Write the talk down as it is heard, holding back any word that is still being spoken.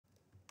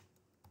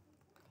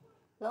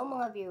Hello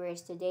mga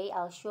viewers, today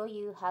I'll show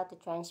you how to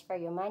transfer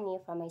your money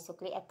from my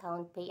Sukli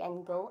account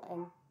Pay&Go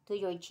and to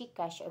your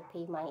GCash or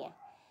PayMaya.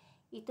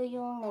 Ito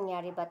yung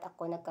nangyari ba't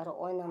ako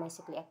nagkaroon ng my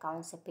Sukli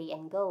account sa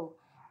Pay&Go.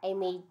 I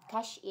made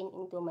cash in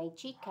into my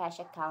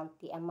GCash account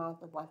the amount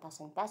of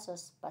 1,000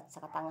 pesos but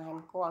sa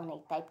katangahan ko ang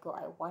na-type ko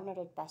ay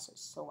 100 pesos.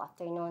 So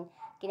after nun,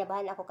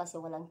 kinabahan ako kasi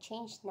walang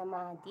change na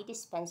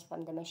ma-dispense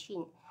from the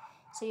machine.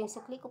 So, yung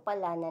sukli ko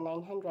pala na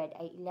 900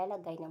 ay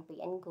ilalagay ng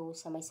Pay&Go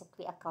sa may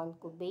sukli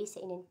account ko based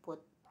sa in-input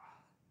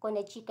ko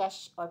na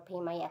GCash or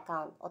PayMaya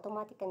account.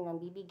 Automatic ka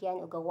nang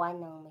bibigyan o gawan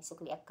ng may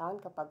sukli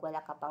account kapag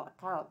wala ka pang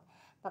account.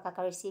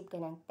 Makaka-receive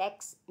ka ng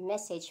text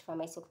message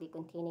from my sukli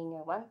containing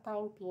your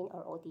one-time PIN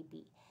or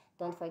OTP.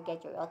 Don't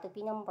forget your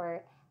OTP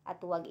number at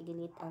huwag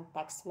i-delete ang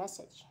text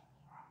message.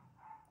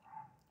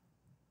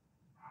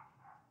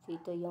 So,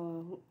 ito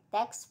yung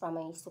text from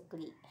my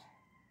sukli.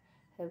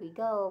 Here we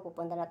go.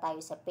 Pupunta na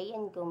tayo sa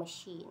Pay&Go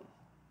machine.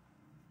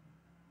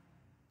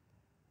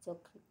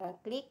 So,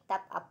 click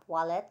Tap Up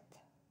Wallet.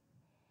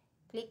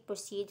 Click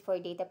Proceed for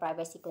Data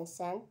Privacy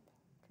Consent.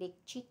 Click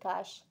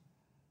GCash.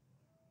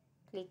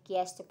 Click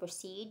Yes to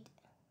proceed.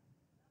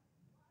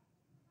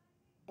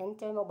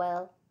 Enter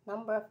mobile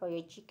number for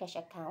your GCash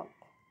account.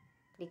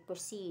 Click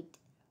Proceed.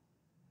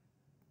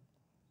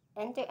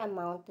 Enter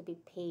amount to be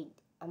paid.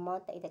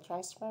 Amount na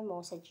ita-transfer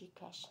mo sa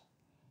GCash.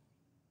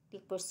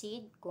 Click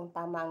Proceed kung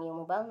tama ang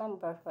iyong mobile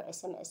number for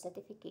SMS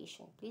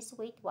notification. Please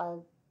wait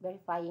while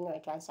verifying your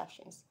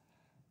transactions.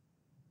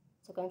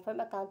 So,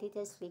 confirm account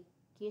details, click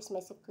Use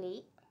My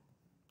Sukli.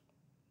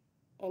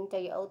 Enter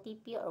your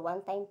OTP or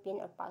one-time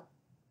PIN or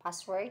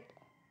password.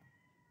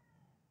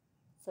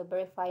 So,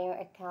 verify your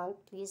account.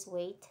 Please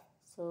wait.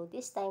 So,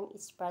 this time,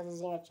 it's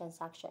processing your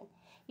transaction.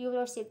 You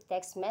will receive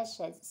text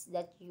message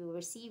that you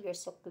receive your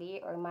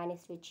Sukli or money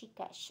through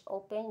GCash.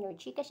 Open your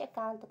GCash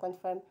account to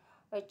confirm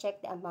or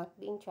check the amount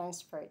being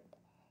transferred.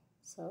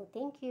 So,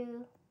 thank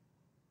you.